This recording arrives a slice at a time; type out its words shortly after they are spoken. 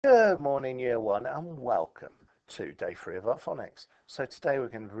Good morning, year one, and welcome to day 3 of our phonics. So today we're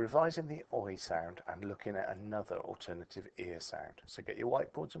going to be revising the oi sound and looking at another alternative ear sound. So get your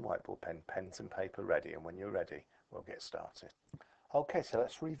whiteboards and whiteboard pens and paper ready, and when you're ready, we'll get started. Okay, so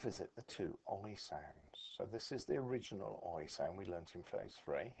let's revisit the two oi sounds. So this is the original oi sound we learnt in phase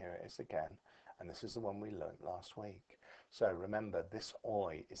 3. Here it is again, and this is the one we learnt last week. So remember, this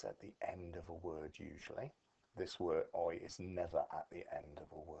oi is at the end of a word usually. This word oi is never at the end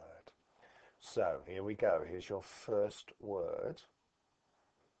of a word. So here we go. Here's your first word.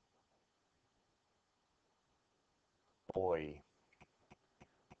 Boy.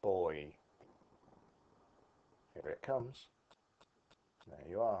 Boy. Here it comes. There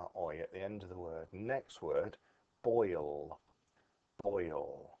you are. Oi at the end of the word. Next word. Boil.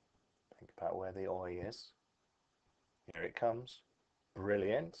 Boil. Think about where the oi is. Here it comes.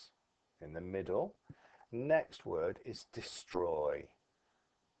 Brilliant. In the middle. Next word is destroy.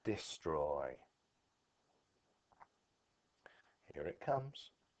 Destroy. Here it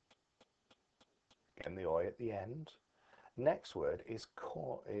comes. Again, the oi at the end. Next word is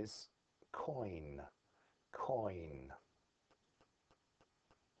coin. Coin.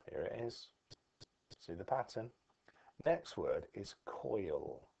 Here it is. See the pattern? Next word is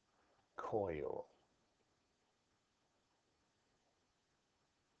coil. Coil.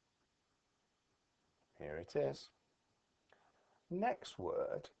 Here it is. Next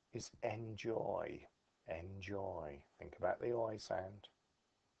word is enjoy. Enjoy. Think about the oi sound.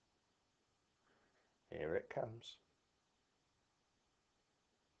 Here it comes.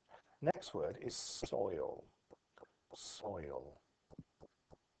 Next word is soil. Soil.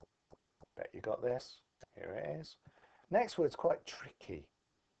 Bet you got this. Here it is. Next word's quite tricky.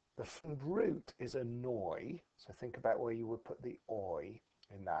 The root is annoy, so think about where you would put the oi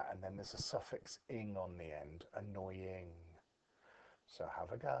in that, and then there's a suffix ing on the end, annoying. So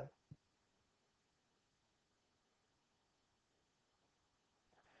have a go.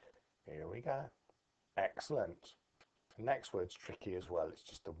 Here we go. Excellent. The next word's tricky as well. It's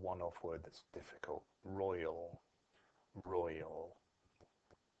just a one-off word that's difficult. Royal. Royal.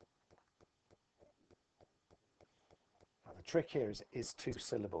 Now the trick here is two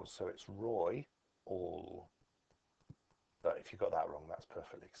syllables, so it's Roy, all. But if you got that wrong, that's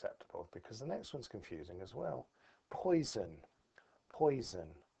perfectly acceptable, because the next one's confusing as well. Poison. Poison.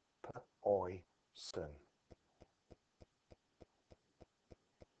 Poison.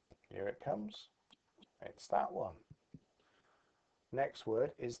 Here it comes. It's that one. Next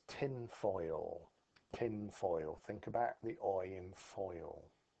word is tin foil. Tin foil. Think about the oi in foil.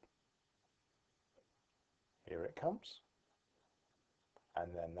 Here it comes.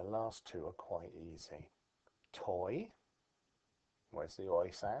 And then the last two are quite easy. Toy. Where's the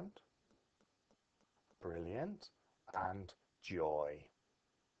oi sound? Brilliant. And joy.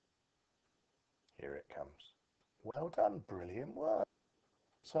 Here it comes. Well done. Brilliant work.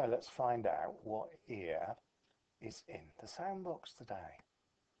 So let's find out what ear is in the sound box today.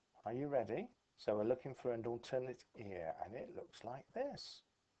 Are you ready? So we're looking for an alternate ear, and it looks like this.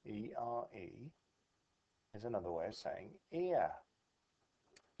 E-R-E is another way of saying ear.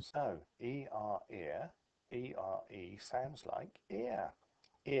 So E-R-ear, E-R-E sounds like ear.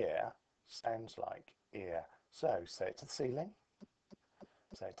 Ear sounds like ear. So say it to the ceiling,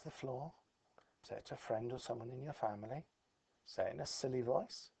 say it to the floor, say it to a friend or someone in your family, say it in a silly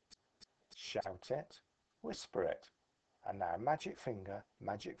voice, shout it, whisper it. And now magic finger,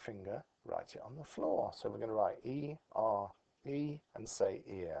 write it on the floor. So we're going to write E-R-E and say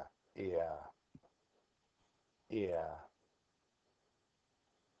ear, ear, ear,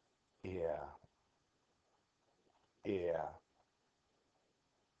 ear, ear,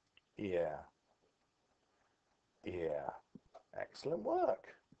 ear, ear. Excellent work.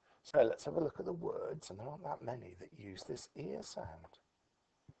 So let's have a look at the words, and there aren't that many that use this ear sound.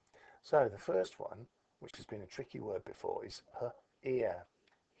 So the first one, which has been a tricky word before, is ear,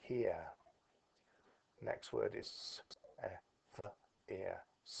 here. Next word is ear,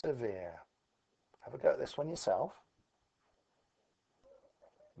 severe. Have a go at this one yourself.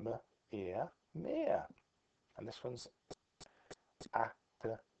 Ear, mere. And this one's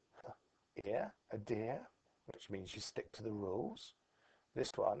ear, a deer, which means you stick to the rules.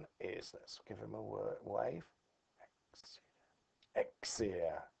 This one is, let's give him a wave,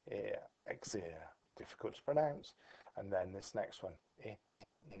 exeer, ear, exeer, difficult to pronounce. And then this next one,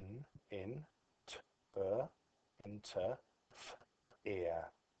 inter,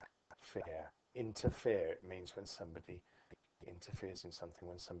 ear, fear. Interfere, it means when somebody interferes in something,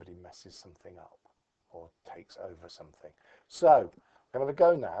 when somebody messes something up or takes over something. So I'm going to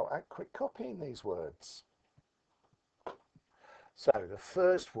go now at quick copying these words. So the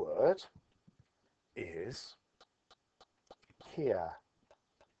first word is here,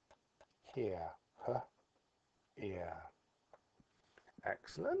 here, h, ear.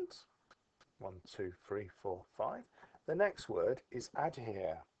 Excellent. 1, 2, 3, 4, 5. The next word is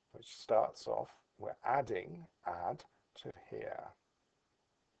adhere, which starts off, we're adding add to here,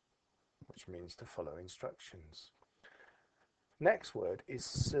 which means to follow instructions. Next word is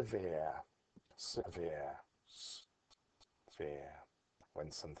severe, severe, severe,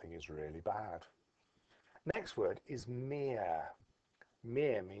 when something is really bad. Next word is mere.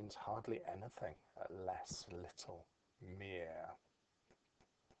 Mere means hardly anything, less, little, mere.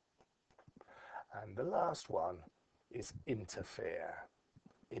 And the last one is interfere,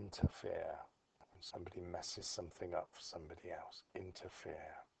 interfere. When somebody messes something up for somebody else,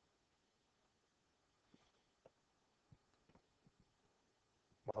 interfere.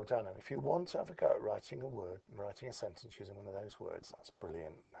 Well done. And if you want to have a go at writing a word, writing a sentence using one of those words, that's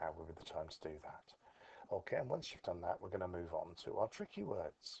brilliant. Now will be the time to do that. Okay, and once you've done that, we're going to move on to our tricky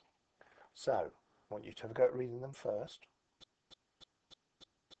words. So, I want you to have a go at reading them first.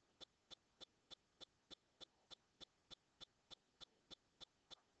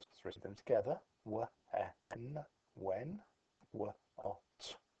 Let's read them together. When, what,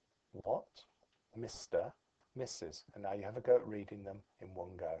 Mr, Mrs. And now you have a go at reading them in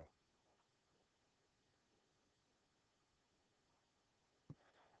one go.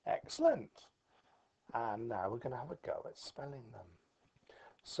 Excellent. And now we're going to have a go at spelling them.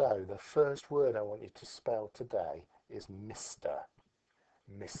 So the first word I want you to spell today is Mr.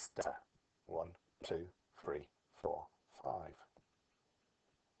 Mr. 1, 2, 3, 4, 5.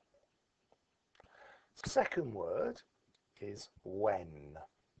 Second word is when.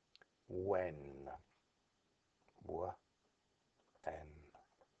 When. W-N.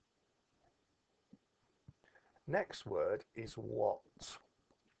 Next word is what.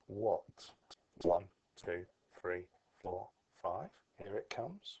 What. 1, 2, 3, 4, 5. Here it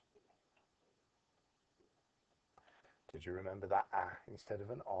comes. Did you remember that A instead of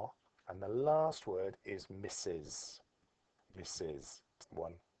an O? And the last word is Mrs. Mrs.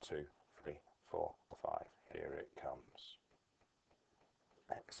 1, 2, 3, 4, 5. Here it comes.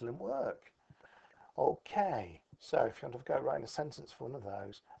 Excellent work. Okay, so if you want to go writing a sentence for one of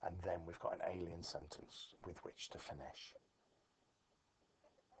those, and then we've got an alien sentence with which to finish.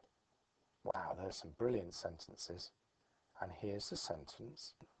 Wow, there's some brilliant sentences. And here's the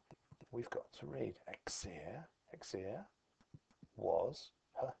sentence we've got to read. Exer, exer, was,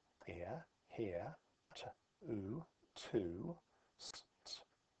 ear, here, to,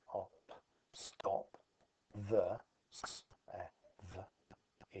 stop, stop, the,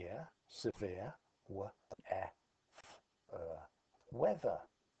 ear, severe, weather.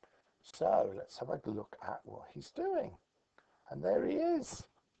 So let's have a look at what he's doing. And there he is.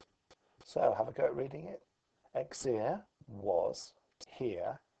 So have a go at reading it. Exer was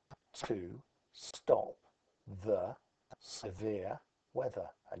here to stop the severe weather.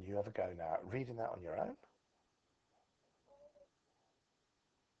 And you have a go now at reading that on your own.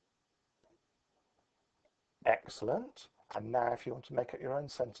 Excellent. And now if you want to make up your own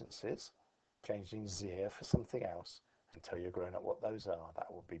sentences, changing zir for something else until you're grown up what those are,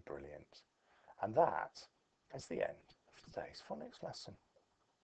 that would be brilliant. And that is the end of today's phonics lesson.